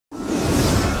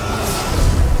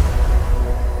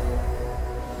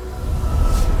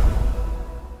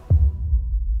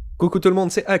Coucou tout le monde,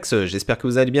 c'est Axe, j'espère que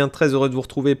vous allez bien, très heureux de vous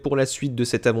retrouver pour la suite de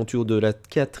cette aventure de la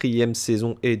 4e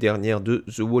saison et dernière de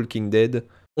The Walking Dead.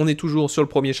 On est toujours sur le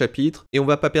premier chapitre, et on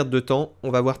va pas perdre de temps, on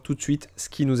va voir tout de suite ce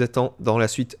qui nous attend dans la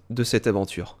suite de cette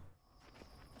aventure.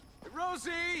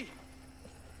 Rosie!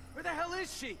 Where the hell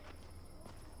is she?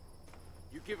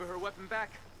 You give her her weapon back?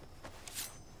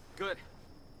 Good.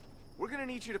 We're gonna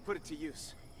need you to put it to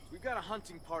use. We've got a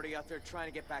hunting party out there trying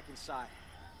to get back inside.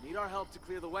 Need our help to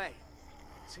clear the way.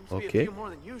 Seems to be a few more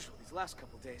than usual these last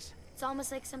couple days. It's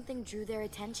almost like something drew their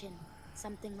attention.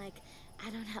 Something like, I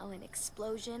don't know, an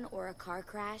explosion or a car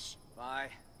crash. Bye.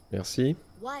 Merci.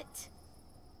 What?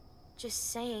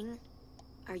 Just saying.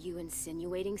 Are you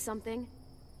insinuating something?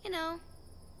 You know,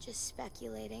 just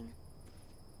speculating.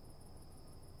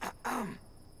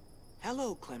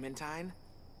 Hello, Clementine.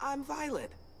 I'm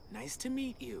Violet. Nice to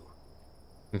meet you.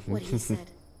 What he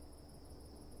said.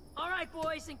 All right,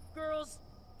 boys and girls,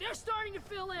 they're starting to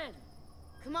fill in.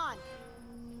 Come on.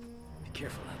 Be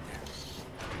careful out there.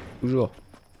 Toujours.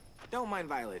 Don't mind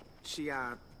Violet. She,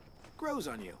 grows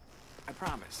on you. I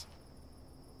promise.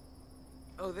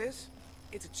 Oh, this?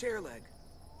 It's a chair leg.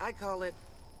 I call it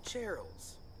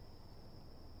Cheryl's.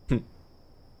 Clem,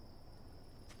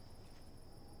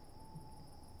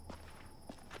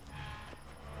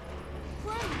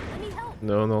 let me help.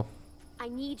 Non, non. I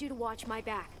need you to watch my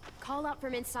back. Call out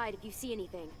from inside if you see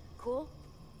anything. Cool?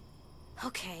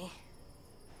 Okay.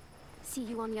 See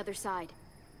you on the other side.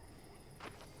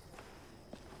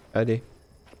 Allez.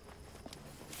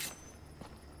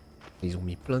 Ils ont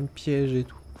mis plein de pièges et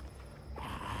tout.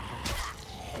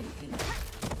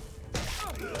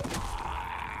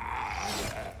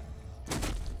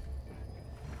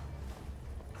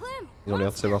 Clem! Ils ont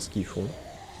l'air de savoir ce qu'ils font.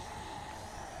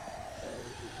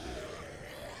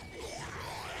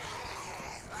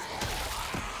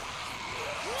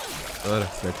 Voilà,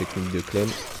 c'est la technique de Clem.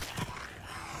 Nice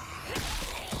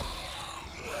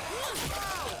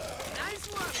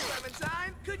one,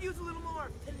 Clementine. Could use a little more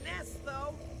finesse,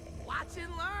 though. Watch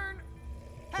and learn.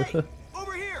 Hey,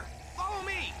 over here. Follow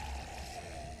me.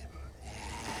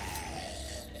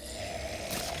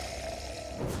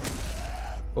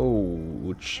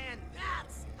 Ouch. And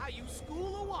that's how you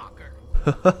school a walker.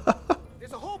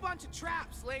 There's a whole bunch of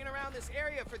traps laying around this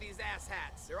area for these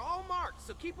asshats. They're all marked,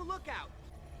 so keep a lookout.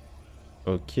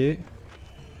 Ok.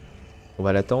 On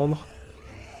va l'attendre.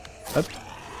 Hop.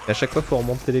 Et à chaque fois, faut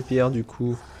remonter les pierres du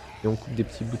coup. Et on coupe des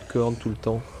petits bouts de corne tout le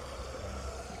temps.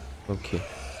 Ok.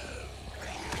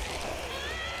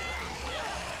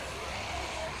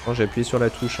 Oh, j'ai appuyé sur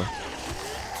la touche. Hein.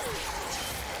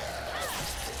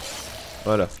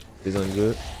 Voilà. Les uns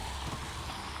deux.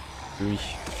 Lui,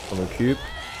 on s'en occupe.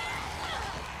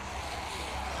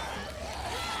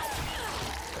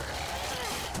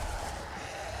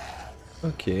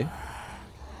 Ok. Elle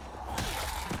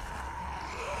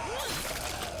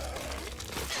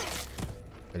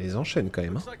les enchaîne quand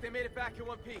même. Hein. Looks like they made it back in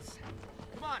one piece.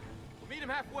 Come on, we'll meet him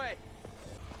halfway.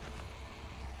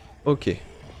 Ok.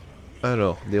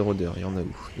 Alors, des rôdeurs, il y en a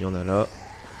où? Il y en a là.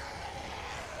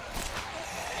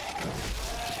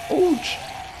 Ouch!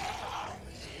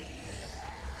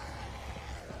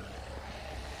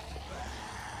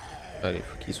 Allez,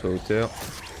 faut qu'il soit à hauteur.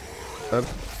 Hop,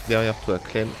 derrière toi,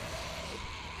 Clem.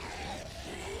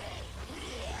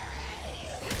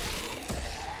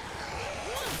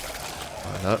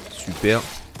 Voilà, super.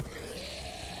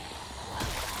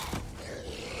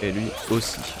 Et lui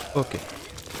aussi. Ok.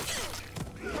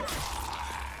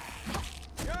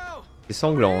 C'est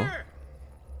sanglant, hein.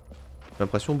 J'ai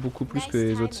l'impression beaucoup plus que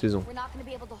les autres saisons. We're not gonna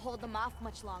be able to hold them off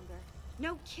much longer.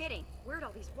 No kidding. Where'd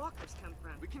all these walkers come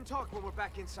from? We can talk when we're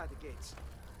back inside the gates.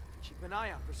 Keep an eye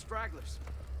out for stragglers.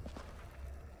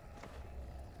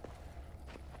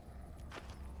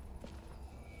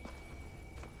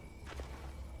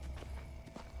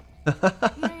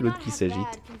 L'autre qui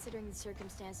s'agite. Considering the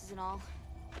circumstances and all.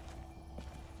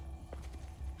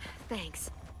 Thanks.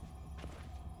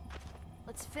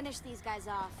 Let's finish these guys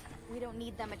off. We don't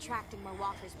need them attracting more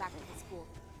walkers back to the school.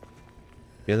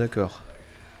 Bien d'accord.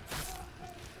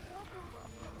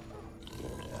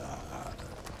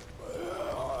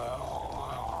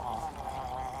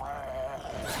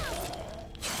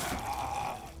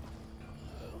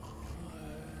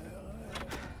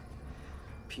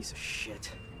 Piece of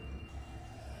shit.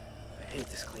 I hate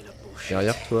this cleanup bullshit.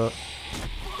 Derrière toi.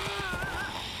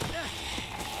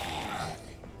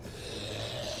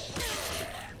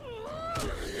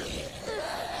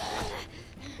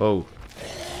 Oh.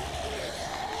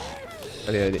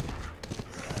 Allez, allez.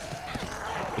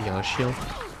 Il y a un chien.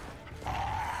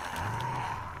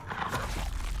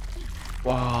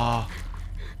 Waouh,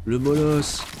 le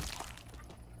molosse.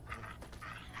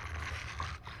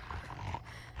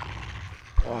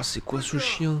 Oh, c'est quoi ce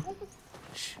chien?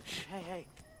 Shh, shh, hey, hey.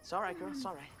 It's alright, girl, it's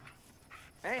alright.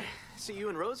 Hey, see you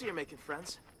and Rosie are making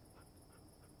friends.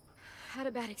 Had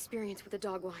a bad experience with the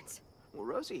dog once. Well,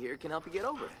 Rosie here can help you get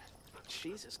over it.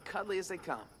 She's as cuddly as they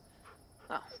come.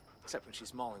 Oh, except when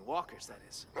she's mauling walkers, that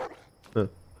is. La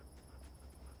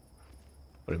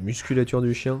musculature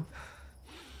du chien.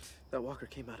 That walker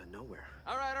came out of nowhere.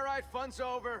 Alright, fun's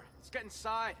over. Let's get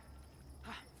inside.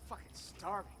 I'm fucking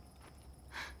starving.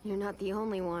 You're not the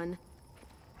only one.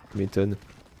 M'étonne.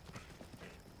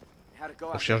 How'd it go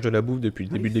On out cherche de la bouffe depuis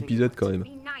le début de l'épisode quand même. Be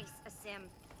nice, Asim.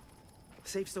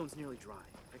 Safe zone's nearly dry.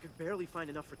 I could barely find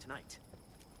enough for tonight.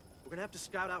 We're gonna have to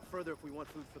scout out further if we want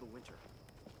food for the winter.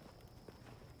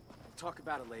 We'll talk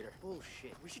about it later.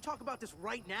 Bullshit. We should talk about this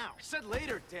right now. I said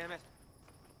later, damn it.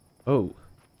 Oh.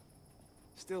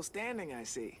 Still standing, I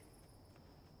see.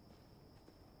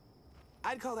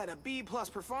 I'd call that a B+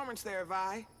 performance there,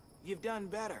 Vi. You've done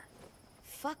better.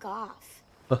 Fuck off.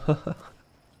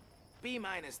 B-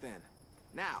 then.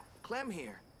 Now, Clem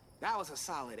here. That was a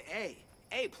solid A.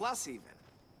 A+ even.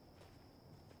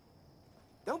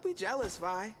 Don't be jealous,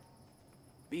 Vi.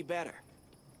 Be better.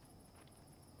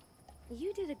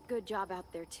 You did a good job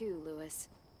out there too, Lewis.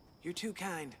 You're too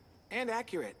kind. And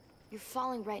accurate. You're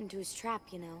falling right into his trap,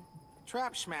 you know.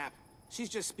 Trap schmap. She's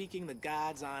just speaking the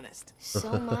God's honest.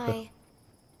 So am I.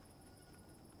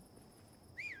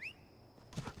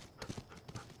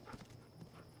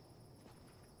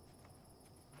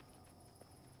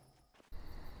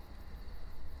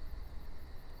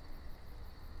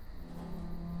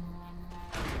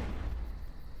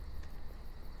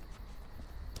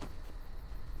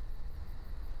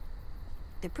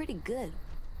 They're pretty good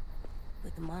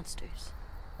with the monsters.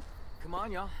 Come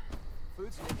on, y'all.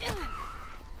 Food's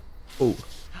Oh.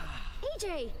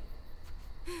 AJ!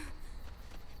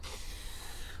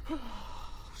 I'm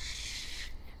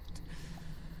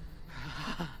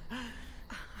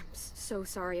so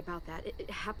sorry about that.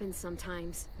 It happens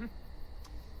sometimes.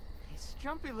 He's a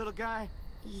jumpy little guy.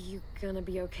 You gonna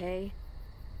be okay?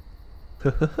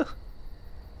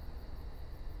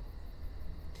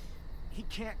 He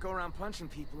can't go around punching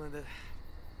people in the...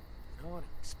 No one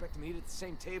expect him to eat at the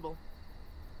same table.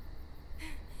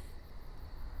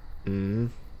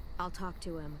 I'll talk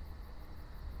to him.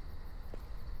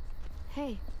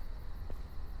 Hey.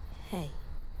 Hey,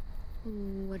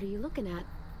 What are you looking at?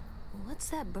 what's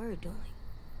that bird doing?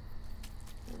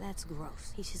 That's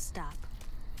gross. He should stop.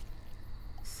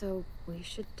 So, we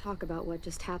should talk about what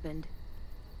just happened.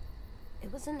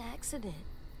 It was an accident.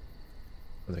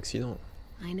 Un accident.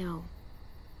 I know.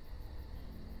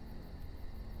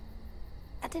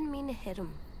 I didn't mean to hit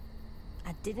him.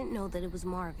 I didn't know that it was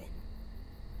Marvin.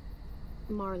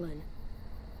 Marlon.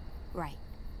 Right.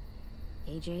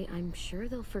 AJ, I'm sure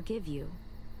they'll forgive you,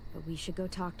 but we should go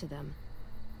talk to them.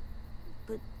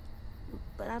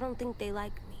 But I don't think they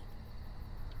like me.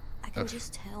 I can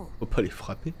just tell. Faut pas les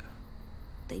frapper.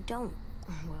 They don't.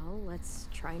 Well, let's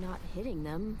try not hitting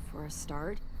them for a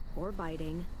start, or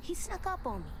biting. He snuck up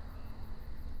on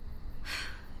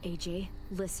me. AJ,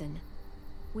 listen.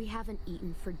 We haven't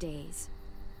eaten for days.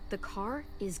 The car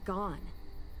is gone.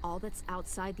 All that's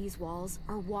outside these walls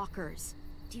are walkers.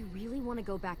 Do you really want to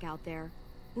go back out there?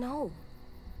 No.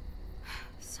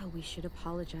 So we should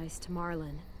apologize to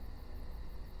Marlon.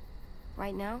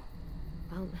 Right now?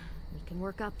 Well, we can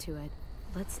work up to it.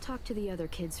 Let's talk to the other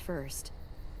kids first.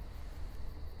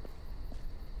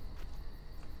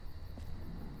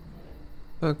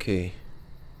 Ok.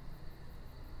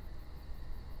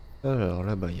 Alors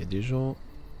là-bas, il y a des gens.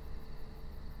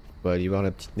 On va aller voir la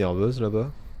petite nerveuse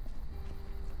là-bas.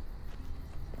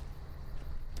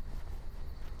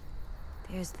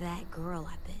 There's that girl,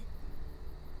 I bet.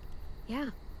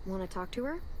 Yeah, wanna talk to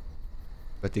her?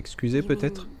 Va t'excuser You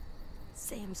peut-être? mean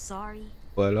say I'm sorry?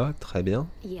 Voilà, très bien.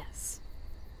 Yes.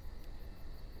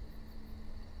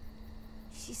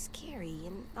 She's scary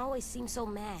and always seems so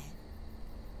mad.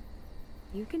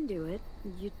 You can do it.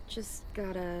 You just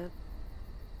gotta...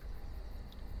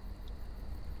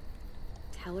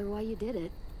 tell her why you did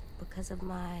it. Because of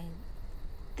my...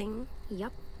 thing?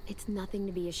 Yup, it's nothing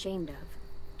to be ashamed of.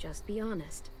 Just be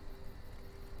honest.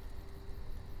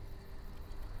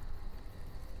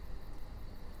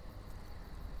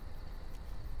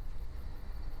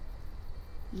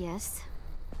 Yes.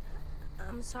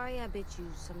 I'm sorry I bit you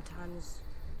sometimes.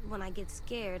 When I get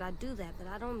scared, I do that, but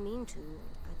I don't mean to.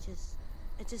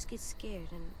 I just get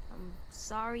scared, and I'm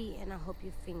sorry, and I hope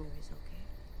your finger is okay.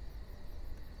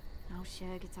 Oh,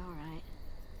 Shug, it's all right.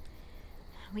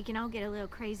 We can all get a little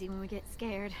crazy when we get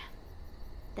scared.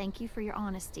 Thank you for your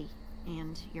honesty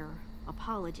and your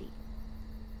apology.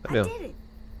 Très bien. I did it.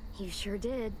 You sure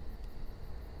did.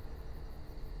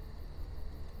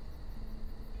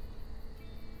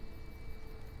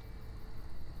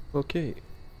 Ok.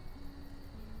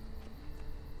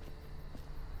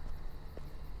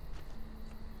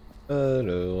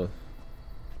 Alors...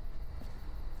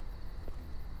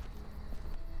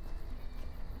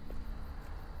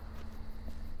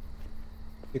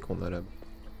 Qu'est-ce qu'on a là?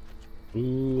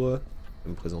 Bonjour. Je vais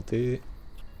me présenter.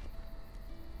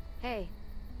 Hey,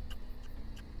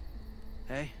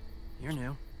 Hey, you're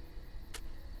new.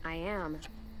 I am.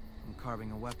 I'm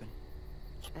carving a weapon.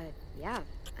 Yeah,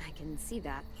 I can see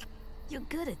that. You're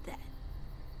good at that.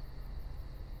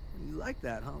 You like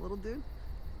that, huh, little dude?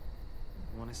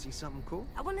 Want to see something cool?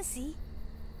 I want to see.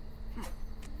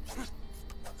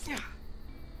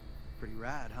 Pretty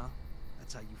rad, huh?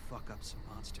 That's how you fuck up some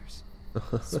monsters.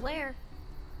 Swear.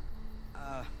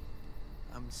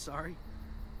 I'm sorry.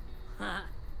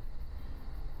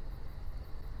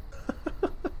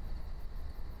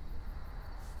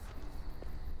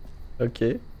 Ok.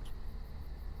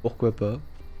 Pourquoi pas.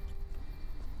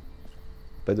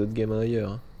 Pas d'autres gamins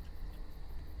ailleurs. Hein.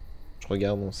 Je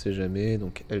regarde, on sait jamais.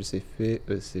 Donc elle c'est fait,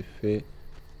 c'est fait.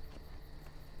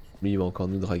 Lui il va encore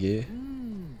nous draguer.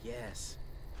 Yes.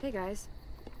 Hey guys.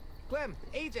 Clem,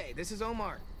 AJ, this is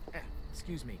Omar.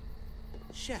 Excuse me.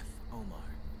 Chef Omar.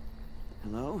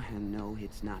 Hello, and no,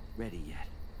 it's not ready yet.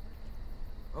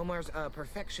 Omar's a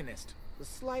perfectionist. The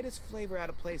slightest flavor out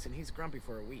of place and he's grumpy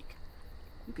for a week.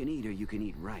 You can eat or you can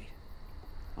eat right.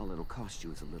 All it'll cost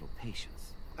you is a little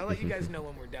patience. I'll let you guys know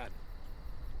when we're done.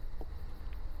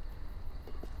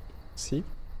 Si.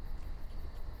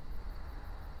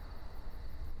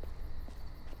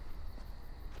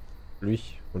 Lui,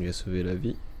 on lui a sauvé la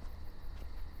vie.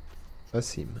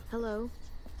 Fassim. Hello.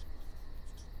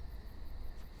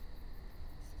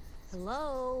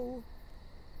 Hello.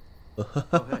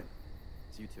 Oh, hey.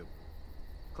 It's you two.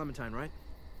 Clementine, right?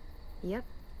 Yep.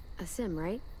 A sim,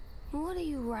 right? What are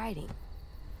you writing?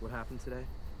 What happened today?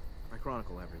 I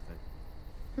chronicle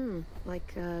everything.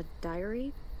 Like a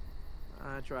diary?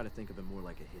 I try to think of it more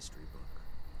like a history book.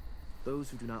 Those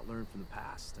who do not learn from the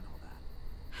past and all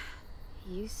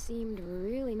that. You seemed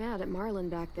really mad at Marlon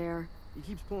back there. He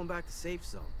keeps pulling back the safe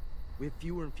zone. We have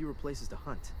fewer and fewer places to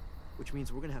hunt, which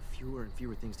means we're gonna have fewer and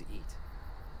fewer things to eat.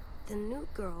 The new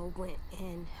girl went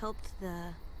and helped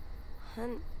the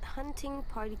hunting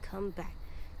party come back.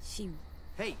 She...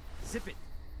 Hey, zip it!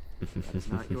 That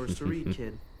is not yours to read,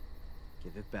 kid.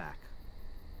 Give it back.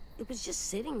 It was just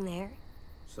sitting there.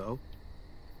 So?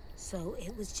 So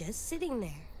it was just sitting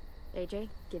there. AJ,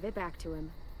 give it back to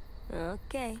him.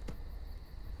 Okay.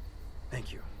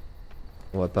 Thank you.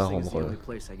 On va pas This thing is the rendre only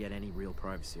place I get any real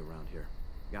privacy around here.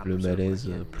 Gotta le preserve what I malaise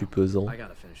can, you plus know. pesant. I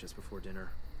gotta finish this before dinner.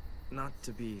 Not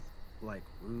to be, like,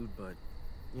 rude, but,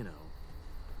 you know.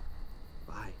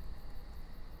 Bye.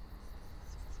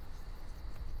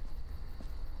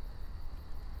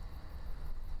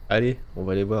 Allez, on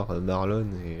va aller voir Marlon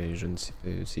et je ne sais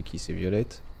pas c'est qui, c'est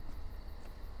Violette.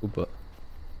 Ou pas.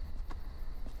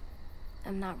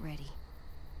 I'm not ready.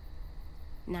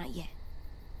 Not yet.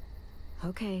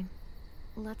 Okay.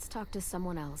 Let's talk to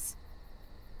someone else.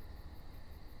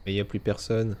 Mais il n'y a plus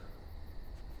personne.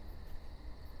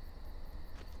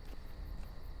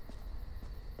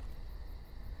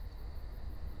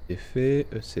 C'est fait,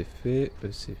 c'est fait,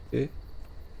 c'est fait.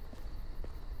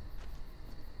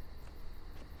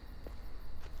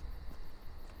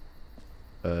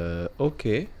 Ok.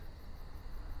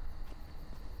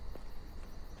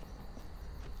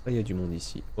 Ah, il y a du monde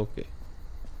ici, ok.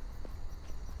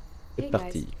 C'est Hey,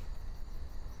 parti. guys.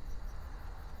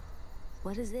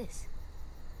 What is this?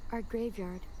 Our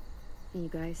graveyard. You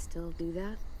guys still do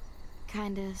that?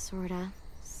 Kinda, sorta.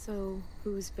 So,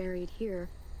 who's buried here?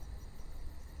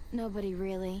 Nobody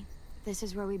really. This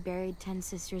is where we buried 10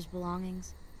 sisters'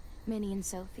 belongings. Minnie and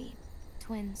Sophie.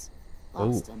 Twins.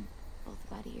 Lost them. Both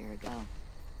about a year ago.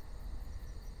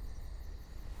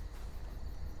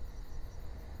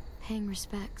 Paying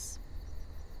respects.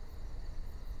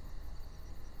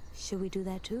 Should we do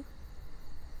that too?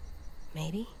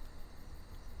 Maybe?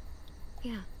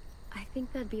 Yeah, I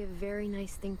think that'd be a very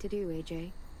nice thing to do,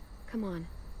 AJ. Come on.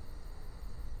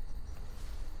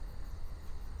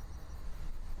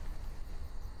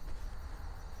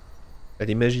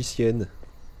 Elle est magicienne.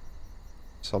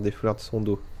 Elle sort des fleurs de son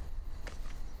dos.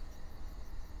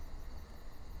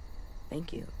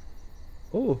 Thank you.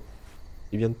 Oh,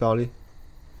 il vient de parler.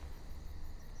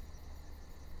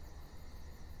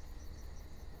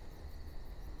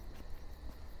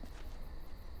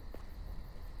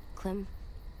 Clem,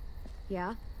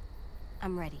 Yeah?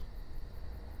 I'm ready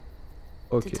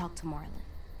Ok. to talk to Marlon.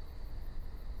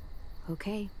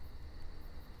 Okay.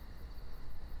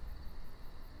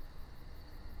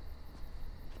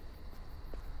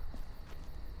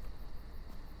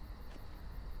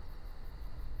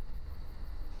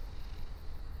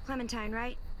 Clementine,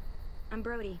 right? I'm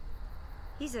Brody.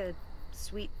 He's a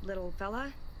sweet little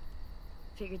fella.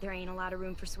 Figured there ain't a lot of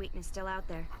room for sweetness still out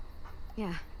there.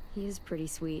 Yeah, he is pretty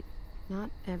sweet. Not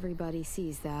everybody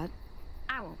sees that.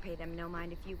 I won't pay them no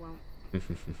mind if you won't.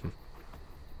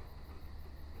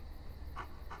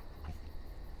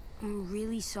 I'm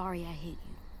really sorry I hit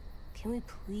you. Can we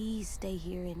please stay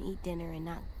here and eat dinner and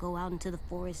not go out into the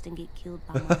forest and get killed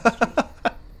by monsters?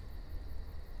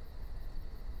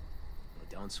 Well,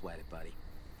 don't sweat it, buddy.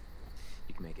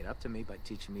 You can make it up to me by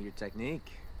teaching me your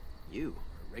technique. You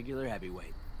are a regular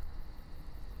heavyweight.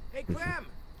 Hey, Clem!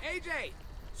 AJ!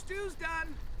 Stew's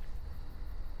done!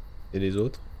 Et les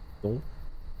autres? Non.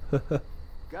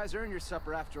 Guys earned your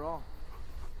supper after all.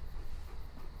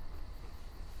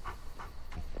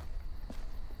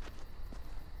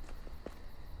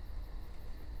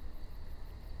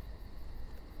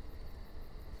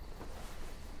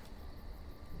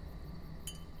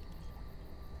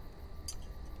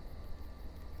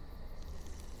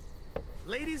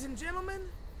 Ladies and gentlemen,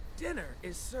 dinner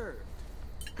is served.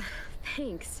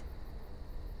 Thanks.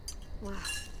 Wow,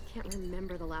 can't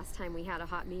remember the last time we had a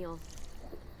hot meal.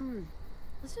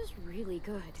 This is really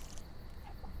good.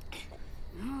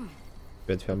 Tu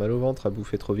vas te faire mal au ventre à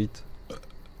bouffer trop vite.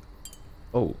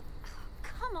 Oh.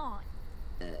 Come on.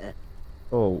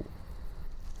 Oh.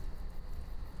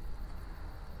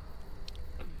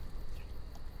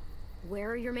 Where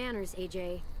are your manners,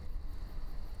 AJ?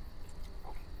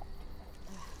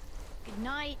 Good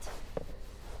night.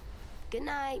 Good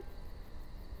night.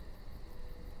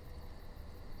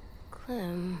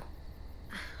 Clem.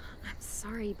 I'm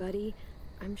sorry, buddy.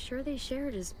 I'm sure they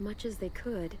shared as much as they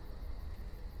could.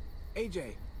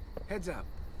 AJ, heads up.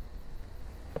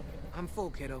 I'm full,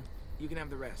 kiddo. You can have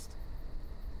the rest.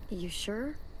 You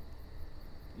sure?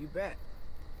 You bet.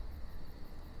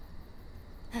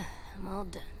 I'm all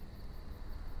done.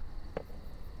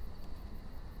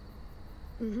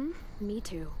 Me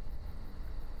too.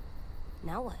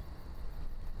 Now what?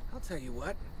 I'll tell you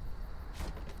what.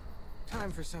 Time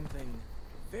for something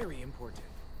very important.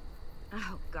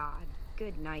 Oh, God.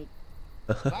 Good night.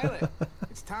 Violet,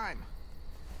 it's time.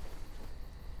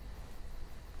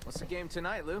 What's the game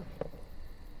tonight, Lou?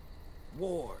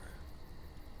 War.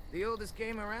 The oldest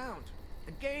game around.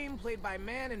 A game played by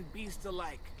man and beast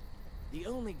alike. The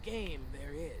only game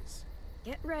there is.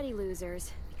 Get ready,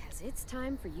 losers, because it's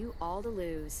time for you all to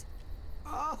lose.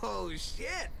 Oh,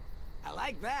 shit! I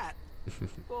like that.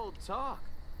 Bold talk.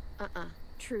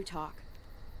 True talk.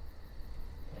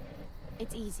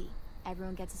 It's easy.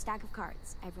 Everyone gets a stack of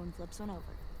cards. Everyone flips one over.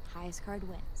 Highest card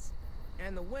wins.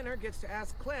 And the winner gets to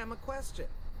ask Clem a question.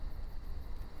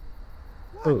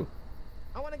 What? Oh.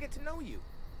 I want to get to know you.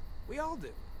 We all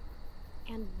do.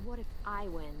 And what if I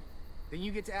win? Then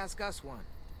you get to ask us one.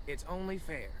 It's only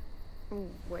fair.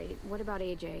 Wait, what about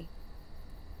AJ?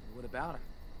 What about him?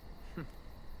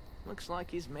 Looks like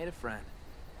he's made a friend.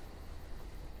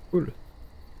 Cool.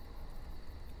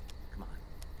 Come on.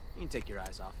 You can take your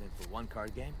eyes off him for one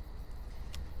card game.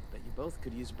 Bet you both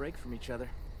could use a break from each other.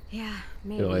 Yeah,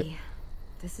 maybe. Ouais.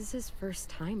 This is his first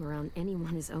time around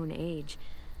anyone his own age.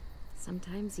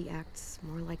 Sometimes he acts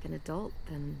more like an adult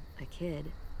than a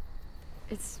kid.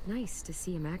 It's nice to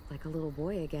see him act like a little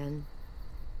boy again.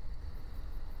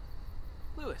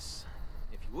 Lewis,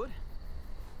 if you would.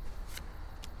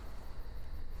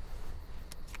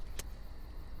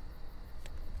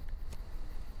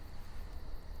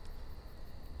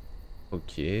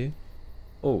 Ok.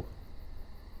 Oh.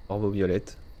 Bravo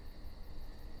Violette.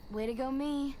 Way to go,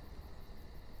 me.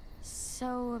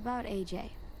 So, about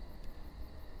AJ.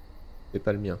 C'est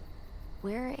pas le mien.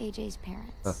 Where are AJ's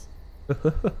parents?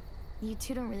 Ah. You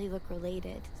two don't really look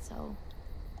related, so...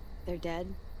 They're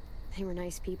dead. They were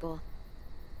nice people.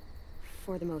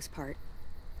 For the most part.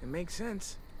 It makes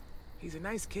sense. He's a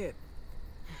nice kid.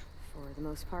 For the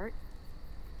most part.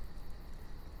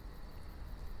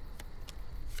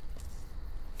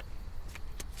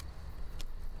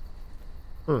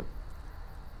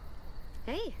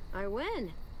 Hey, I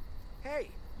win. Hey,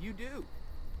 you do.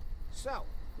 So,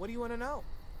 what do you want to know?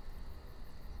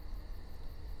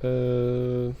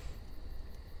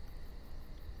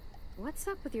 What's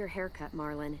up with your haircut,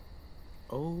 Marlon?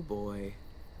 Oh boy.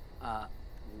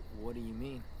 What do you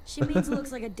mean? She means it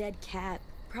looks like a dead cat.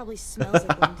 Probably smells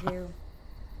like one too.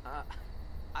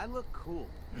 I look cool.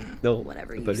 Non,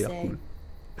 Whatever t'as you pas l'air say. cool.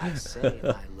 I say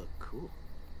I look cool.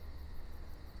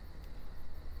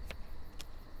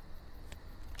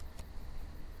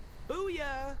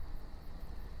 Booyah!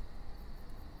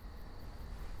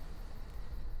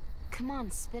 Come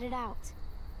on, spit it out.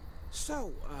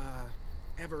 So,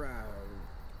 ever,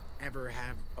 Ever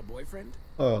have a boyfriend?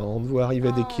 Oh, on te voit arriver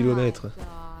à des kilomètres.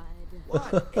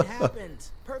 What? It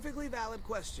happened. Perfectly valid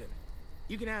question.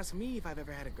 You can ask me if I've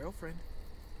ever had a girlfriend.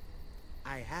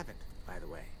 I haven't, by the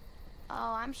way.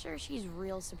 Oh, I'm sure she's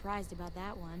real surprised about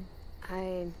that one.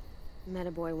 I met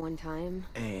a boy one time.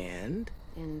 And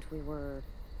we were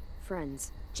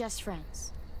friends. Just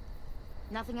friends.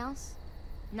 Nothing else?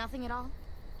 Nothing at all?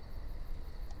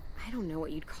 I don't know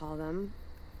what you'd call them,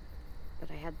 but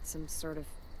I had some sort of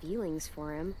feelings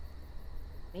for him.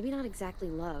 Maybe not exactly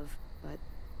love, but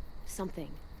something.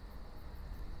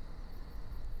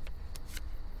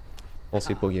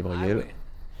 Pensez pour Gabriel.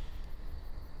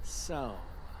 So,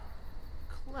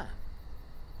 Clem,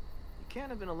 you can't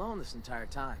have been alone this entire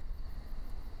time.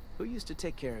 Who used to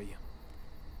take care of you?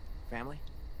 Family?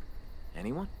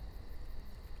 Anyone?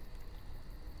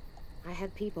 I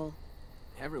had people.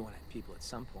 Everyone had people at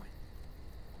some point.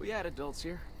 We had adults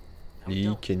here. Now we Lee,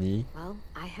 don't. Kenny. Well,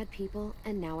 I had people,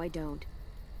 and now I don't.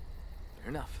 Fair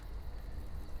enough.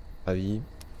 Ravi.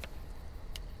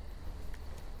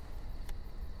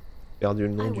 Perdu le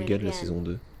nom I du win gars de la again. saison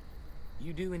 2.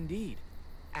 you do indeed.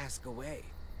 Ask away.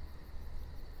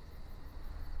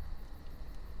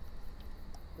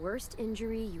 Worst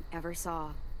injury you ever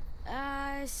saw.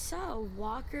 I saw a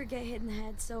walker get hit in the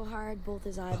head so hard both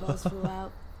his eyeballs flew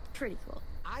out. Pretty cool.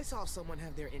 I saw someone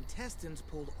have their intestines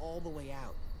pulled all the way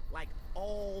out. Like,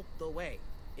 all the way.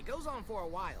 It goes on for a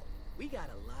while. We got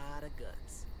a lot of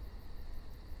guts.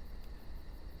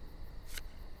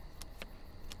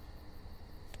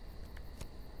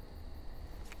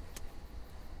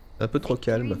 Un peu trop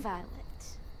Victory calme. Violet.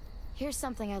 Here's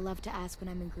something I love to ask when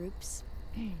I'm in groups.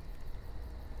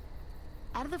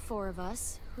 Out of the four of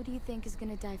us, who do you think is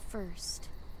gonna die first?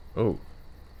 Oh.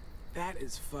 That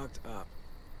is fucked up.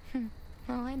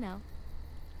 Oh, I know.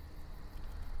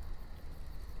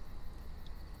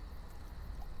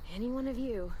 Any one of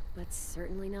you, but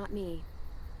certainly not me.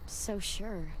 So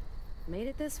sure. Made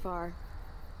it this far.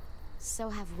 So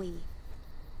have we.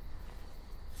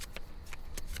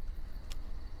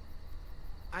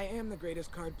 I am the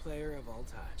greatest card player of all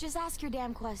time. Just ask your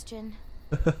damn question.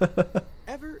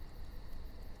 Ever?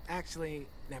 Actually,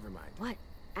 never mind. What?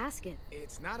 Ask it.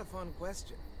 It's not a fun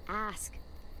question. Ask.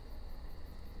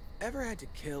 Ever had to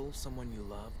kill someone you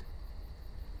loved?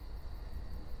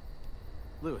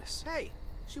 Lewis. Hey,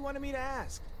 she wanted me to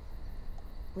ask.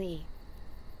 Lee.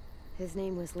 His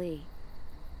name was Lee.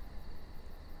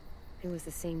 It was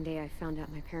the same day I found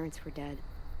out my parents were dead.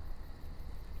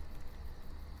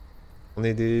 On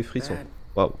est des frissons. That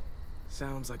Waouh.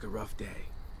 sounds like a rough day.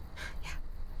 Yeah,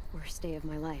 worst day of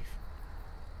my life.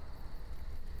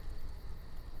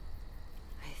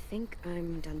 I think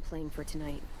I'm done playing for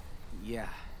tonight. Yeah,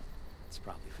 it's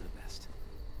probably for the best.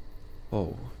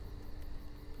 Oh.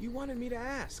 You wanted me to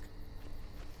ask.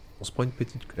 On se prend une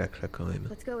petite claque là quand même.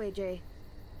 Let's go, AJ.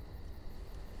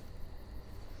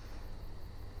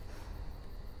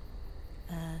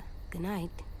 Good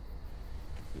night.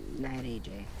 Night,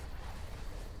 AJ.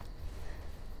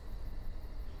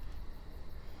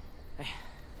 Hey.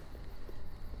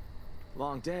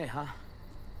 Long day, huh?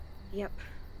 Yep,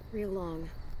 real long.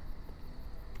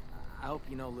 I hope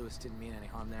you know Lewis didn't mean any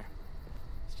harm there.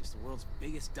 He's just the world's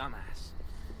biggest dumbass.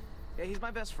 Yeah, he's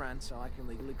my best friend, so I can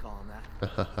legally call him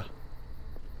that.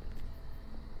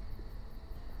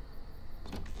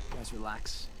 You guys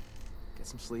relax. Get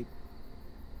some sleep.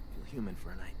 Feel human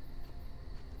for a night.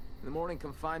 In the morning,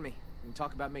 come find me. We can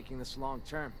talk about making this long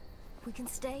term. We can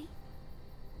stay?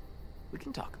 We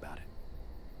can talk about it.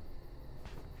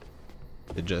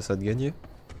 C'est déjà ça de gagner.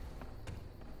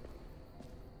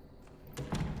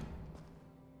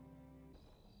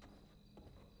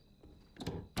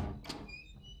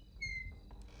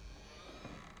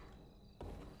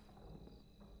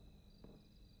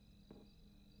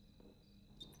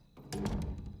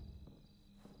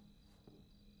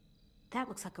 That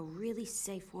looks like a really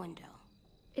safe window.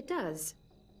 It does.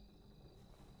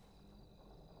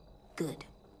 Good.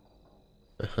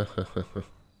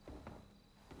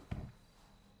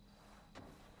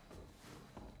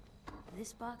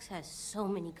 This box has so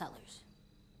many colors.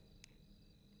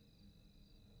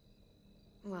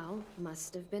 Well,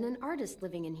 must have been an artist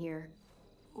living in here.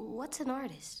 What's an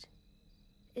artist?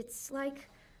 It's like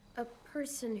a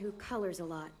person who colors a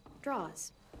lot,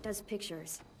 draws, does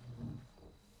pictures.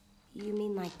 You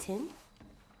mean like 10?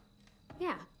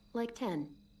 Yeah, like 10.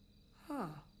 Huh.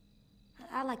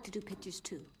 I like to do pictures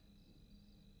too.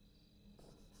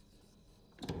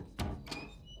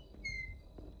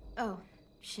 Oh,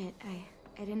 shit. I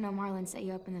didn't know Marlon set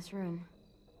you up in this room.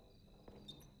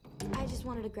 I just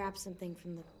wanted to grab something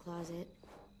from the closet.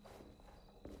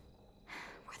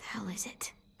 Where the hell is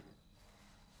it?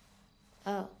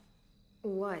 Oh,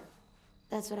 What?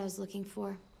 that's what I was looking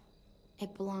for.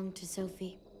 It belonged to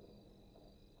Sophie.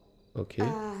 Ok.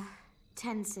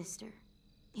 Ten's sister.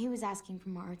 He was asking for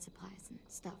more art supplies and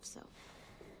stuff, so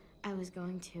I was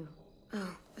going to.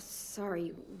 Oh,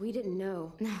 sorry. We didn't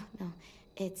know. No,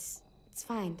 it's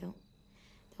fine. Don't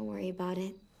worry about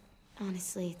it.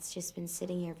 Honestly, it's just been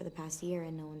sitting here for the past year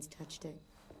and no one's touched it.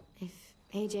 If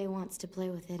AJ wants to play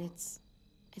with it, it's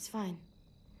fine.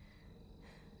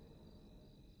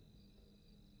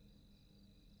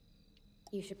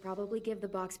 You should probably give the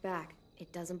box back.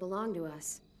 It doesn't belong to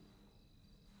us.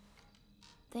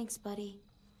 Thanks, buddy.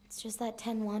 It's just that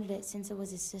Ten wanted it since it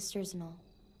was his sister's and all.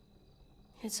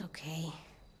 It's okay.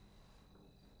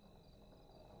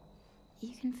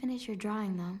 You can finish your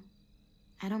drawing, though.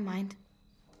 I don't mind.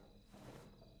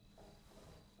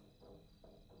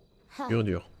 Huh.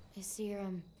 Dur. I see you're,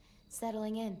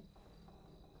 settling in.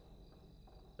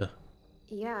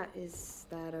 Yeah, is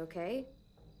that okay?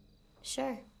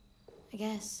 Sure, I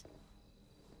guess.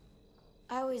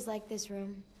 I always liked this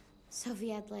room. Sophie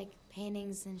had, like,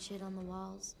 paintings and shit on the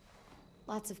walls.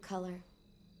 Lots of color.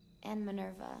 And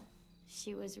Minerva.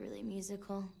 She was really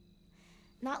musical.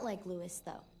 Not like Lewis,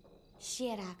 though. She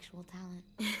had actual talent.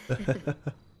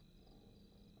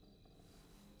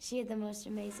 She had the most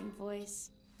amazing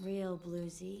voice. Real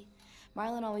bluesy.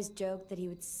 Marlon always joked that he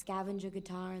would scavenge a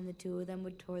guitar and the two of them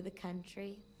would tour the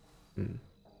country.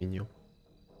 Mignon.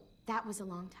 That was a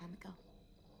long time ago.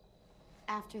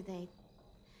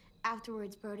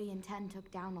 Afterwards, Brody and Ten took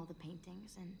down all the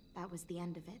paintings, and that was the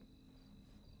end of it.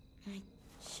 I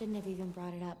shouldn't have even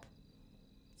brought it up.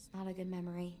 It's not a good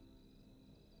memory.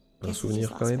 Un Guess I souvenir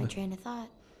just quand lost même. my train of thought.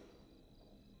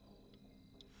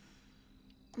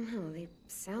 Oh, they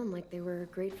sound like they were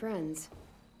great friends.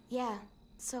 Yeah,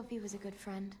 Sophie was a good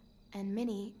friend. And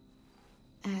Minnie,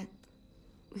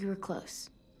 we were close.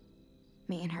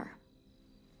 Me and her.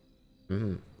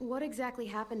 What exactly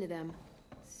happened to them?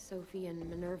 Sophie and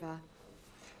Minerva.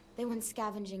 They went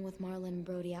scavenging with Marlon and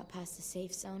Brody out past the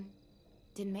safe zone.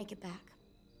 Didn't make it back.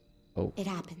 Oh. It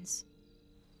happens.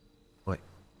 Ouais.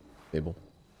 Mais bon.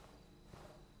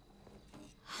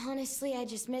 Honestly, I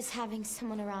just miss having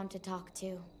someone around to talk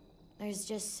to. There's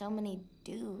just so many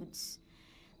dudes.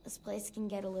 This place can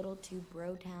get a little too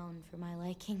bro-town for my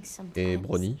liking sometimes. Et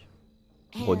Brony?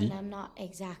 And Brody? I'm not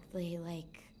exactly,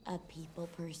 like, a people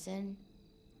person,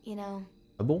 you know?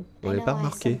 Ah bon? On I l'avait know pas I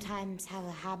remarqué. sometimes have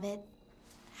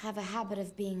a habit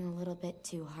of being a little bit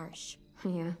too harsh.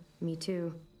 Yeah, me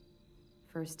too.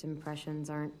 First impressions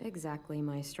aren't exactly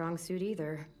my strong suit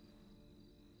either.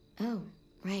 Oh,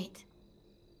 right.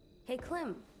 Hey,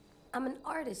 Clem, I'm an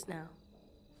artist now.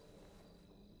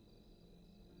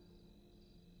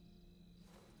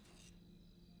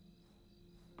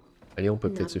 Allez, on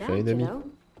peut peut-être se faire une amie.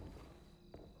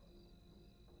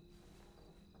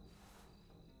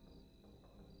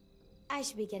 I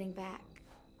should be getting back.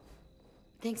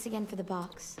 Thanks again for the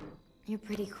box. You're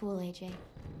pretty cool, AJ.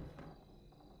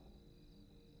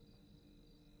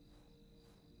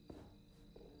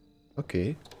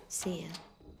 Ok. See ya.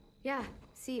 Yeah,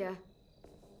 see ya.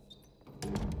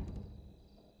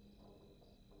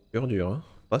 Dur, hein?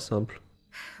 Pas simple.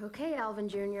 Okay, Alvin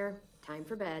Jr., time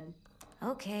for bed.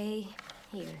 Okay,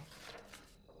 here.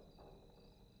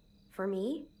 For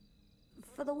me?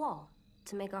 For the wall,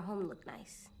 to make our home look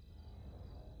nice.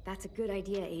 That's a good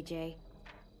idea, AJ.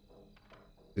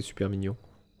 C'est super mignon.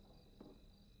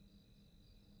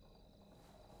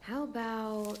 How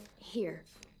about here?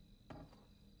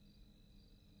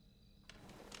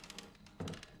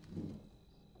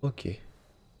 Ok.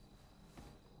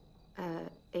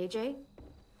 AJ?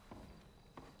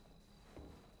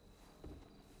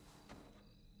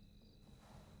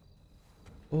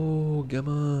 Oh,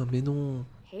 gamin, mais non.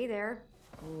 Hey there.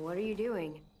 What are you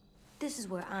doing? This is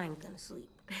where I'm gonna sleep.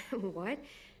 What?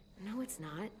 No, it's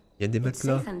not. Il y a des It's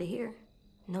matelas. safe under here.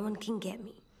 No one can get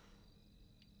me.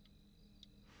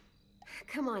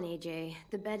 Come on, AJ.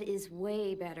 The bed is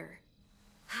way better.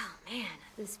 Oh, man,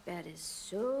 this bed is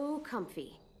so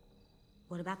comfy.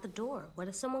 What about the door? What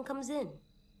if someone comes in?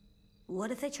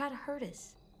 What if they try to hurt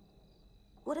us?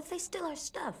 What if they steal our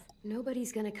stuff?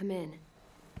 Nobody's gonna come in.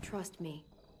 Trust me.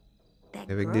 That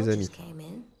Avec girl des amis. just came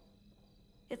in.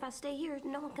 If I stay here,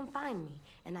 no one can find me,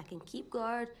 and I can keep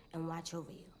guard and watch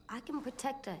over you. I can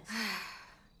protect us.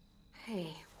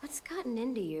 Hey, what's gotten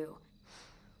into you?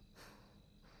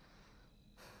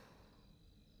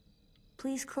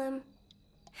 Please, Clem?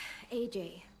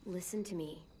 AJ, listen to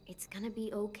me. It's gonna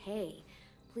be okay.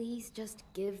 Please just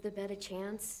give the bed a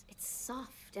chance. It's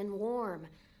soft and warm.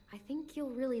 I think you'll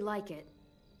really like it.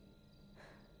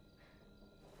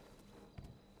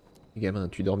 Gamin,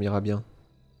 tu dormiras bien.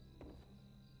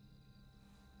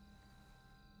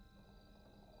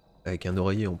 Avec un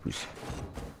oreiller en plus.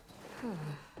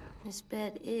 This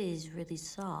bed is really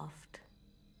soft.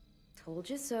 Told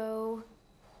you so.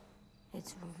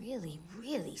 It's really,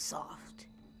 really soft.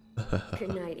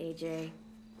 Good night, AJ.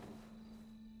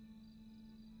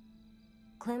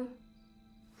 Clem?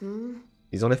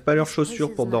 Ils enlèvent pas leurs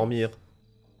chaussures pour dormir.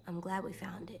 I'm glad we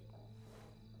found it.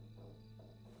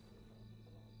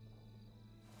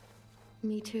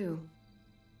 Me too.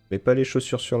 Mais pas les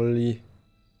chaussures sur le lit.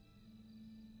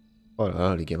 Oh là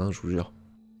là, les gamins, je vous jure.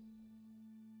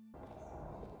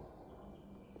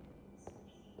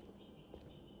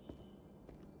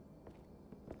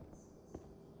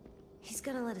 He's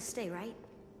gonna let us stay, right?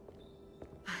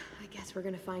 I guess we're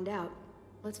gonna find out.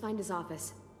 Let's find his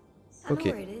office. I know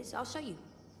where it is. I'll show you.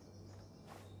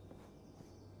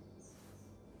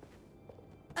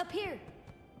 Up here.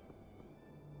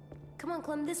 Come on,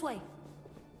 Clem, this way.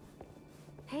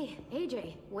 Hey,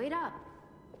 AJ, wait up.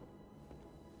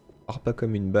 Alors pas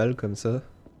comme une balle comme ça.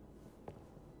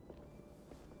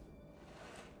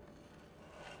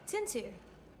 Tin's here.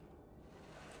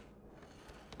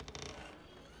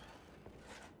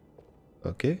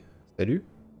 Ok, salut.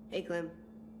 Hey, Clem.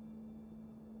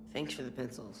 Thanks for the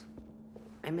pencils.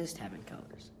 I missed having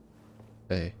colors.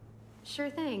 Hey. Sure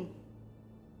thing.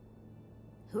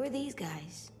 Who are these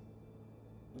guys?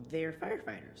 They're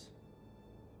firefighters.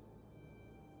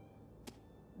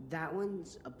 That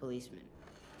one's a policeman.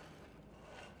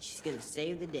 She's gonna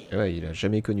save the day. Ouais, il a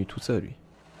jamais connu tout ça, lui.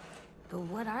 But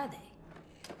what are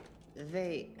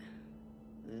they?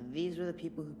 These were the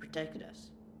people who protected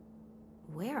us.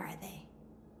 Where are they?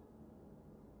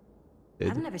 Dead.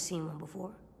 I've never seen one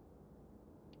before.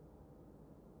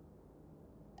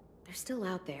 They're still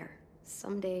out there.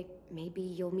 Someday, maybe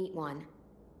you'll meet one.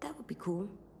 That would be cool.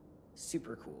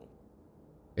 Super cool.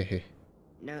 Hehe.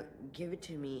 Now, give it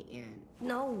to me and...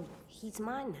 No, he's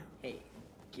mine now. Hey,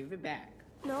 give it back.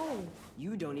 No.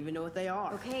 You don't even know what they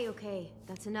are. Okay, okay.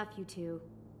 That's enough, you two.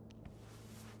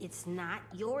 It's not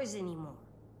yours anymore.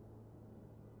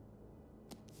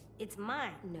 It's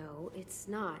mine. No, it's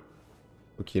not.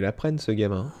 Faut qu'il apprenne, ce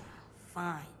gamin.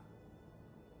 Fine.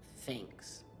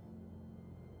 Thanks.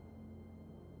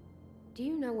 Do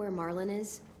you know where Marlon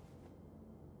is?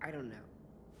 I don't know.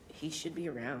 He should be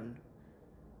around.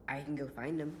 I can go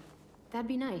find him. That'd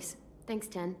be nice. Thanks,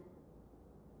 Ten.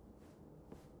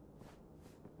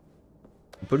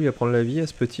 On peut lui apprendre la vie à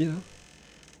ce petit là?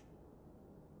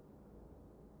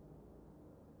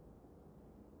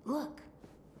 Look.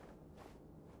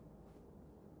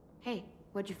 Hey,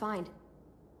 what'd you find?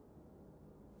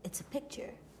 It's a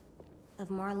picture of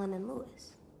Marlon and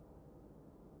Lewis.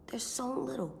 They're so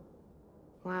little.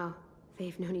 Wow,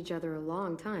 they've known each other a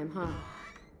long time, huh?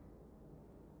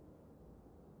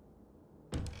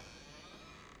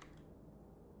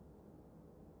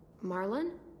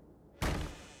 Marlon?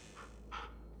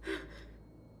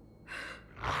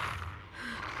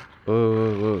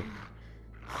 Oh.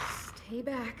 Stay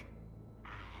back.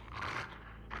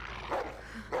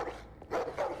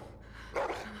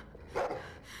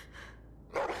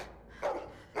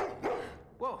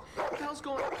 Whoa, what the hell's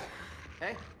going on?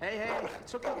 Hey,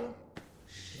 it's okay.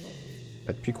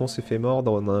 Bah, depuis qu'on s'est fait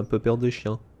mordre, on a un peu peur des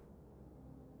chiens.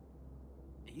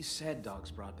 You said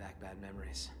dogs brought back bad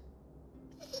memories.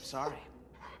 I'm sorry.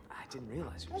 I didn't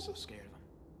realize you were so scared of them.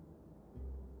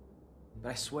 But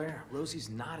I swear, Rosie's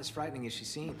not as frightening as she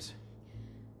seems.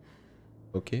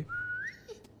 Ok.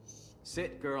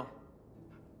 Sit, girl.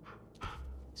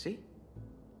 See?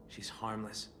 She's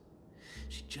harmless.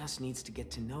 She just needs to get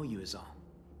to know you is all.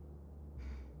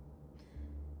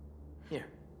 Here,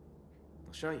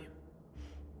 I'll show you.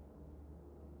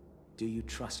 Do you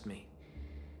trust me?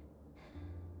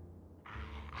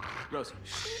 Rosie.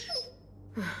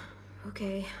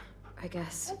 Okay, I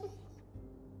guess.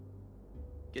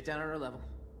 Get down at her level.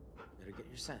 Better get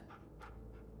your scent.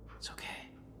 It's okay.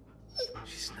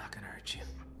 She's not gonna hurt you.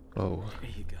 Oh.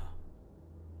 There you go.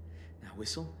 Now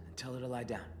whistle and tell her to lie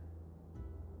down.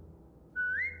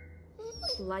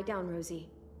 Lie down, Rosie.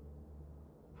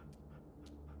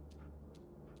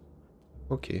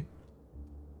 Ok.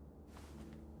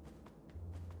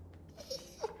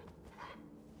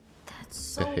 That's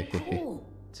so cool.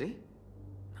 See?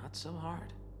 Not so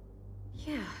hard.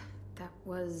 Yeah, that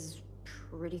was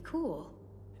pretty cool.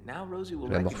 And now Rosie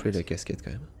will Elle a morflé recognize la you. casquette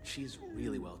quand même. She's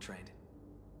really well trained.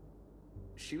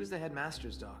 She was the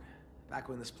headmaster's dog, back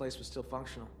when this place was still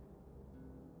functional.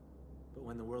 But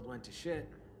when the world went to shit,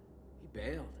 he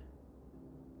bailed.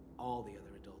 All the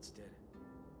other adults did.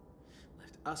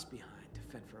 Left us behind to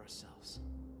fend for ourselves.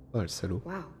 Oh, le salaud.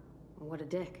 Wow, what a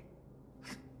dick.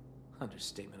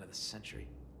 Understatement of the century.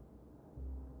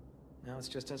 Now it's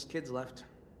just us kids left,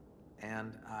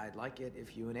 And I'd like it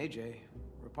if you and AJ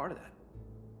were a part of that.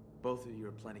 Both of you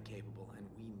are plenty capable, and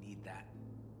we need that.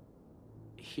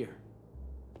 Here.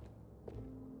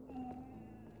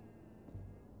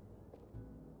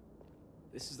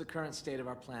 This is the current state of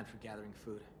our plan for gathering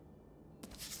food.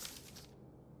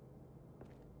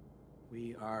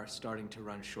 We are starting to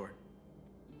run short.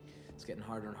 It's getting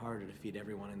harder and harder to feed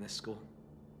everyone in this school.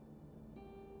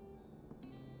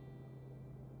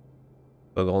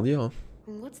 Va grandir, hein.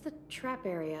 What's the trap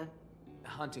area?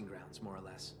 Hunting grounds, more or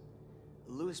less.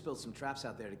 Lewis built some traps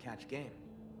out there to catch game.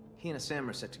 He and Sam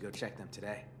are set to go check them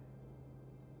today.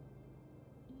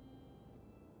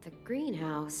 The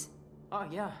greenhouse. Oh,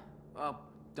 yeah. Well,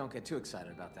 don't get too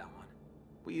excited about that one.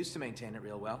 We used to maintain it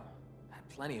real well. Had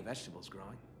plenty of vegetables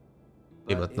growing.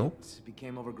 Et But maintenant? it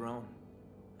became overgrown.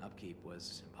 Upkeep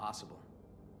was impossible.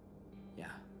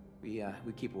 Yeah,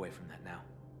 we keep away from that now.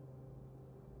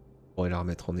 On va la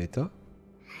remettre en état.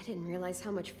 I didn't realize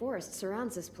how much forest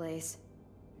surrounds this place.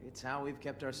 It's how we've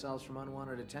kept ourselves from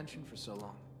unwanted attention for so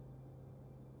long.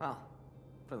 Well,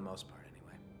 for the most part,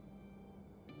 anyway.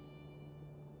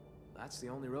 That's the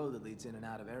only road that leads in and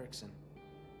out of Erickson.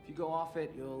 If you go off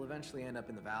it, you'll eventually end up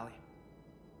in the valley.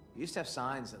 We used to have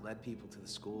signs that led people to the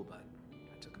school, but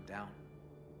I took them down.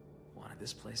 Wanted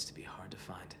this place to be hard to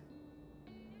find.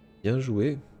 Bien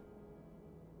joué.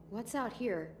 What's out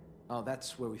here? Oh,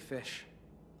 that's where we fish.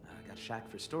 I got a shack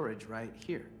for storage right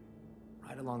here,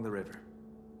 right along the river.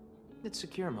 It's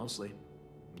secure mostly.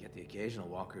 You get the occasional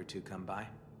walker or two come by.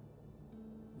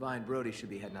 Vi and Brody should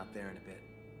be heading out there in a bit.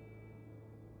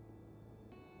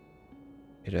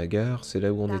 Et la gare, c'est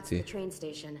là où on That's the était. train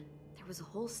station. There was a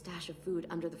whole stash of food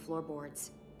under the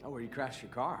floorboards. Oh, where you crashed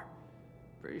your car.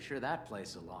 Pretty sure that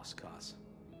place is a lost cause.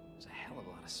 There's a hell of a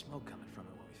lot of smoke coming from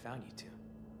it when we found you two.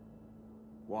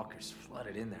 Walkers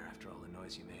flooded in there after all the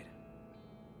noise you made.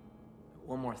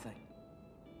 One more thing.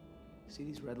 See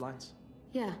these red lines?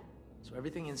 Yeah. So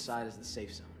everything inside is the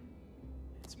safe zone.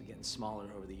 It's been getting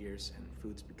smaller over the years, and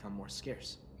food's become more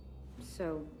scarce.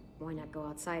 So, why not go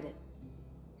outside it?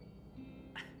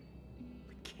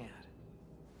 We can't.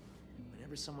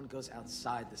 Whenever someone goes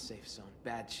outside the safe zone,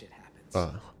 bad shit happens.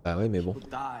 Ah, bah ouais, mais bon. People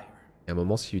die or Il y a un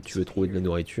moment, si tu veux trouver de la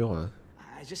nourriture...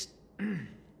 I just... I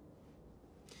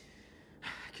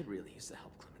could really use the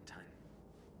help, Clementine.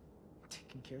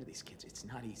 Taking care of these kids, it's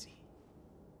not easy.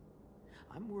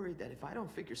 I'm worried that if I don't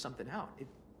figure something out,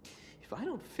 if I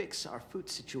don't fix our food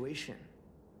situation,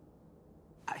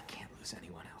 I can't lose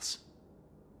anyone else.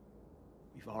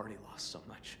 We've already lost so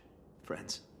much.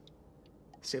 Friends,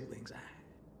 siblings,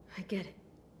 I get it.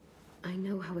 I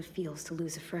know how it feels to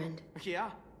lose a friend.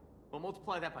 Yeah? Well,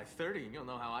 multiply that by 30 and you'll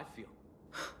know how I feel.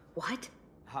 What?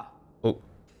 Ha. Oh.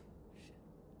 Shit.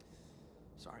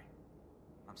 Sorry.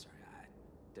 I'm sorry. I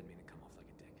didn't mean to come off like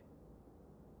a dick.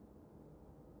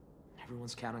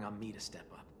 Everyone's counting on me to step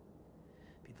up.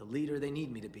 Be the leader they need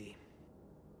me to be.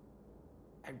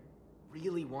 I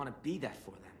really want to be that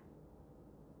for them.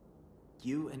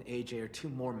 You and AJ are two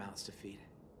more mouths to feed.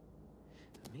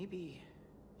 Maybe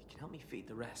you can help me feed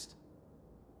the rest.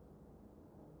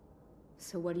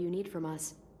 So what do you need from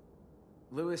us?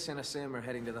 Lewis and Asim are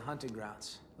heading to the hunting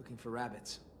grounds, looking for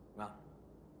rabbits. Well,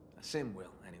 Asim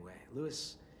will, anyway.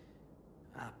 Lewis...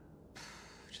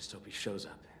 just hope he shows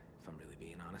up, if I'm really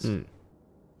being honest.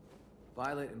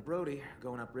 Violet and Brody are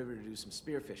going upriver to do some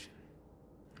spearfishing.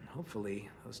 And hopefully,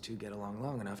 those two get along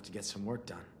long enough to get some work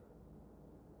done.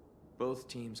 Both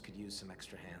teams could use some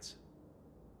extra hands.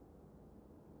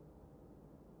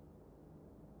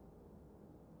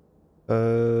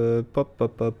 Pop.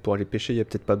 Pour aller pêcher, il n'y a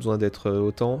peut-être pas besoin d'être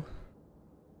autant.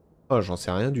 Oh, j'en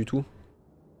sais rien du tout.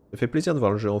 Ça fait plaisir de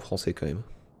voir le jeu en français quand même.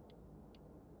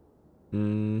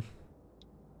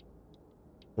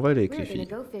 On va aller avec les filles.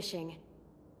 Go fishing.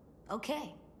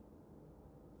 Okay.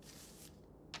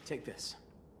 Take this.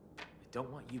 I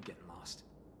don't want you getting lost.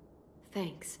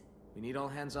 Thanks. We need all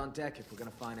hands on deck if we're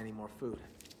gonna find any more food.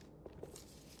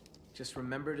 Just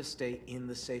remember to stay in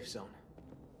the safe zone.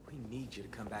 We need you to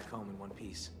come back home in one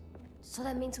piece. So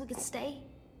that means we could stay?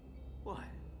 What?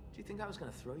 Do you think I was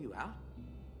gonna throw you out?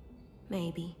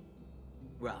 Maybe.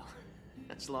 Well,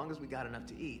 as long as we got enough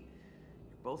to eat,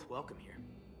 you're both welcome here.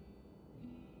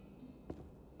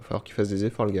 Va falloir qu'il fasse des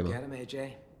efforts, le gamin. Get him,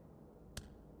 AJ.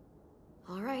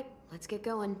 All right, let's get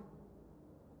going.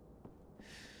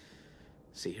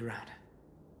 See you around.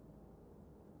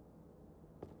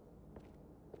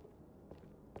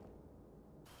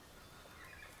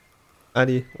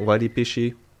 Allez, on va aller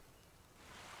pêcher.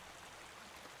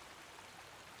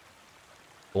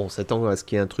 Bon, on s'attend à ce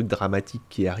qu'il y ait un truc dramatique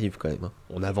qui arrive quand même.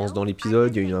 On avance dans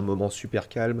l'épisode, il y a eu un moment super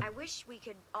calme. I wish we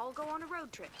could all go on a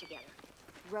road trip together.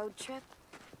 Road trip?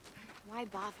 Why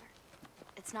bother?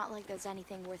 It's not like there's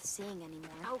anything worth seeing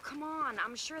anymore. Oh, come on.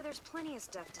 I'm sure there's plenty of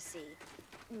stuff to see.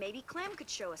 Maybe Clem could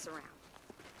show us around.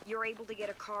 You're able to get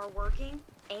a car working,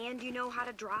 and you know how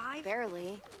to drive?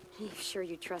 Barely. You sure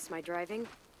you trust my driving?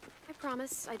 I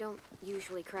promise I don't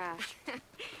usually crash.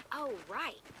 Oh,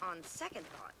 right. On second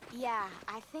thought. Yeah,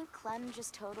 I think Clem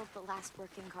just totaled the last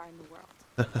working car in the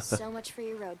world. So much for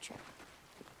your road trip.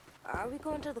 Are we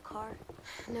going to the car?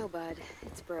 No, bud.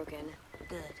 It's broken.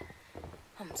 Good.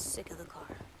 I'm sick of the car.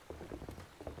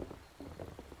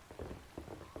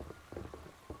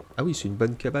 Ah oui, c'est une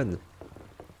bonne cabane.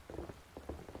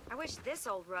 I wish this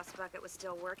old rust bucket was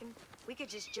still working. We could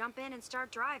just jump in and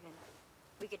start driving.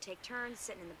 We could take turns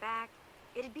sitting in the back.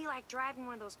 It'd be like driving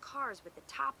one of those cars with the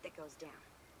top that goes down.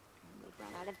 We'd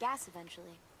run out of gas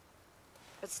eventually.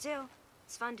 But still,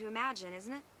 it's fun to imagine,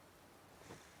 isn't it?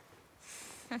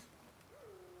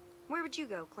 Where would you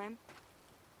go, Clem?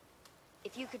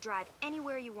 If you could drive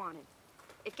anywhere you wanted.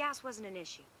 If gas wasn't an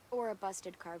issue. Or a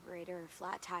busted carburetor, or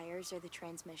flat tires, or the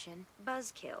transmission.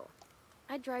 Buzzkill.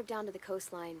 I'd drive down to the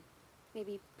coastline.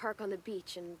 Maybe park on the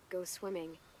beach and go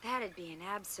swimming. That'd be an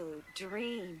absolute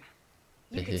dream.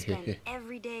 You could spend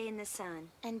every day in the sun.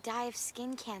 And die of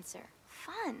skin cancer.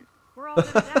 Fun. We're all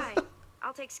gonna die.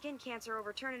 I'll take skin cancer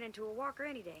over turning into a walker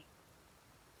any day.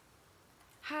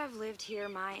 I've lived here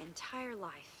my entire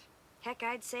life. Heck,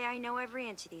 I'd say I know every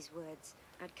inch of these woods.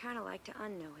 I'd kind of like to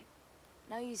unknow it.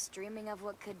 No use dreaming of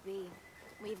what could be.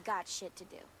 We've got shit to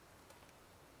do.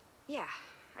 Yeah,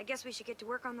 I guess we should get to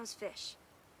work on those fish.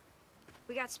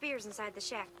 We got spears inside the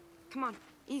shack. Come on.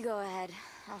 You go ahead.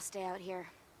 I'll stay out here.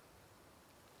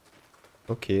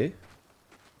 Ok.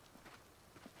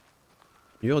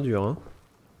 Dur, hein.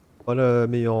 Pas la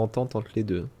meilleure entente entre les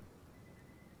deux.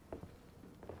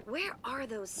 Where are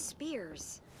those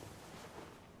spears?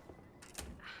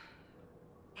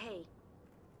 Hey,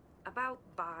 about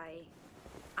Vi.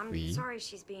 I'm Oui. sorry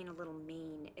she's being a little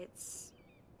mean. It's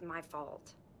my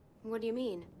fault. What do you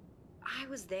mean? I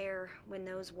was there when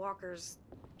those walkers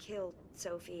killed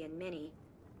Sophie and Minnie.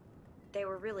 They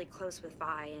were really close with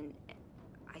Vi, and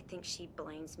I think she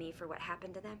blames me for what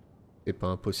happened to them. C'est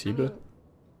pas impossible. I mean,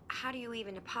 how do you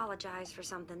even apologize for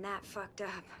something that fucked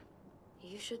up?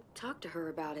 You should talk to her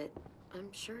about it.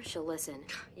 I'm sure she'll listen.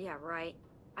 Yeah, right.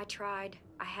 I tried.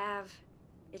 I have.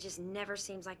 It just never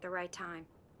seems like the right time.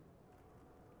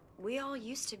 We all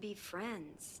used to be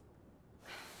friends.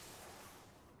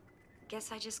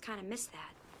 Guess I just kind of miss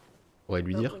that. On pourrait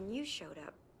lui But dire. when you showed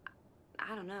up,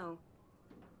 I don't know.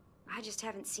 I just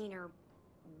haven't seen her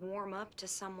warm up to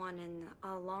someone in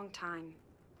a long time.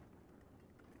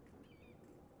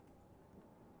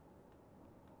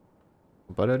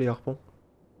 Pas là les harpons.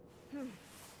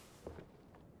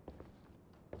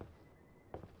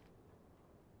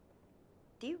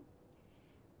 Do you...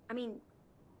 I mean,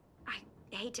 I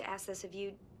hate to ask this of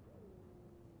you,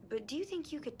 but do you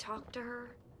think you could talk to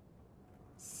her?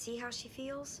 See how she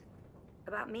feels?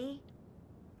 About me?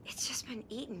 It's just been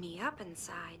eating me up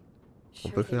inside.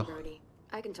 Sure peut thing, faire. Brody.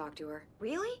 I can talk to her.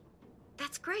 Really?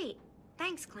 That's great.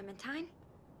 Thanks, Clementine.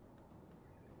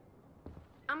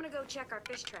 I'm gonna go check our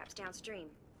fish traps downstream.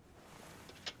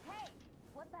 Hey,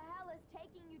 what the hell is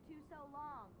taking you two so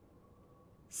long?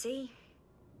 See?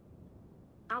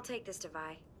 I'll take this to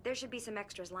Vi. There should be some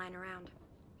extras lying around.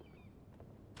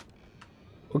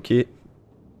 Ok.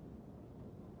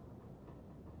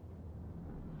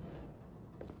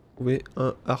 Trouver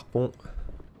un harpon.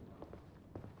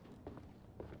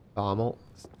 Apparemment,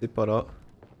 c'était pas là.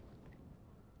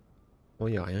 Bon,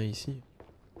 y a rien ici.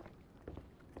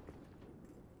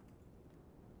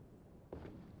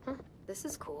 Huh, this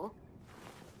is cool.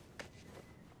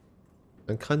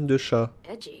 Un crâne de chat.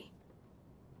 Edgy.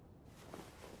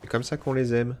 C'est comme ça qu'on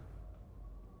les aime.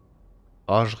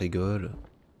 Ah, je rigole.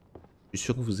 Je suis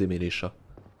sûr que vous aimez les chats.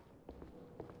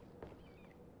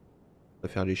 Je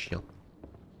préfère les chiens.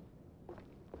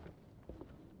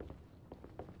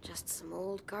 Just some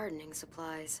old gardening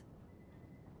supplies.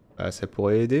 Ah, ça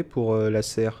pourrait aider pour la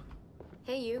serre.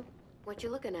 Hey you, what you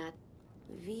looking at?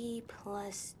 V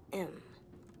plus M.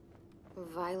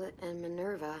 Violet and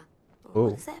Minerva. Oh.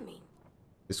 What does that mean?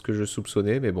 C'est ce que je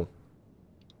soupçonnais, mais bon.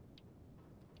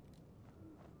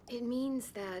 It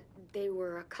means that they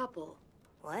were a couple.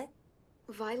 What?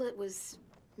 Violet was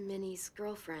Minnie's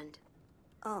girlfriend.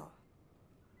 Oh.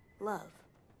 Love.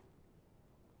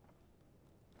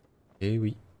 Eh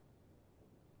oui.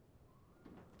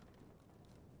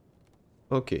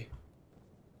 Ok.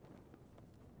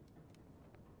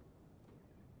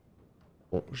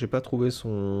 Bon, j'ai pas trouvé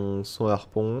son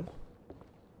harpon.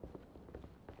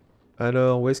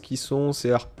 Alors, où est-ce qu'ils sont,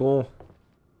 ces harpons?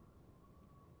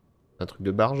 Un truc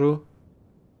de barjo.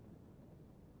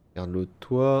 Regarde l'autre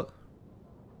toit.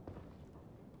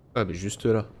 Ah mais juste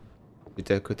là.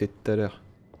 J'étais à côté de tout à l'heure.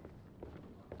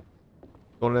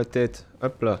 Tourne la tête,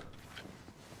 hop là.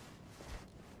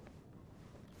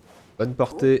 Bonne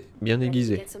portée, bien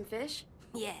aiguisée.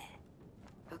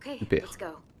 Super.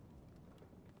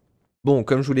 Bon,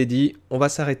 comme je vous l'ai dit, on va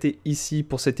s'arrêter ici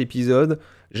pour cet épisode.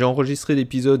 J'ai enregistré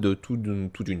l'épisode tout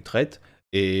d'une traite.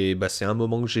 Et bah, c'est un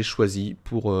moment que j'ai choisi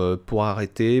pour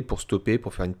arrêter, pour stopper,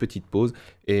 pour faire une petite pause.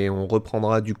 Et on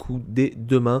reprendra du coup dès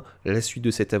demain la suite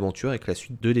de cette aventure avec la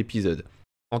suite de l'épisode.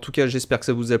 En tout cas, j'espère que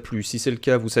ça vous a plu. Si c'est le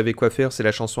cas, vous savez quoi faire, c'est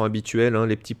la chanson habituelle, hein,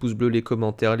 les petits pouces bleus, les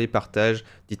commentaires, les partages.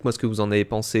 Dites-moi ce que vous en avez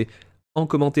pensé en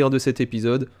commentaire de cet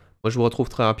épisode. Moi, je vous retrouve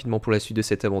très rapidement pour la suite de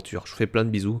cette aventure. Je vous fais plein de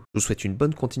bisous. Je vous souhaite une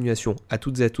bonne continuation à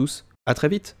toutes et à tous. À très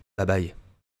vite. Bye bye.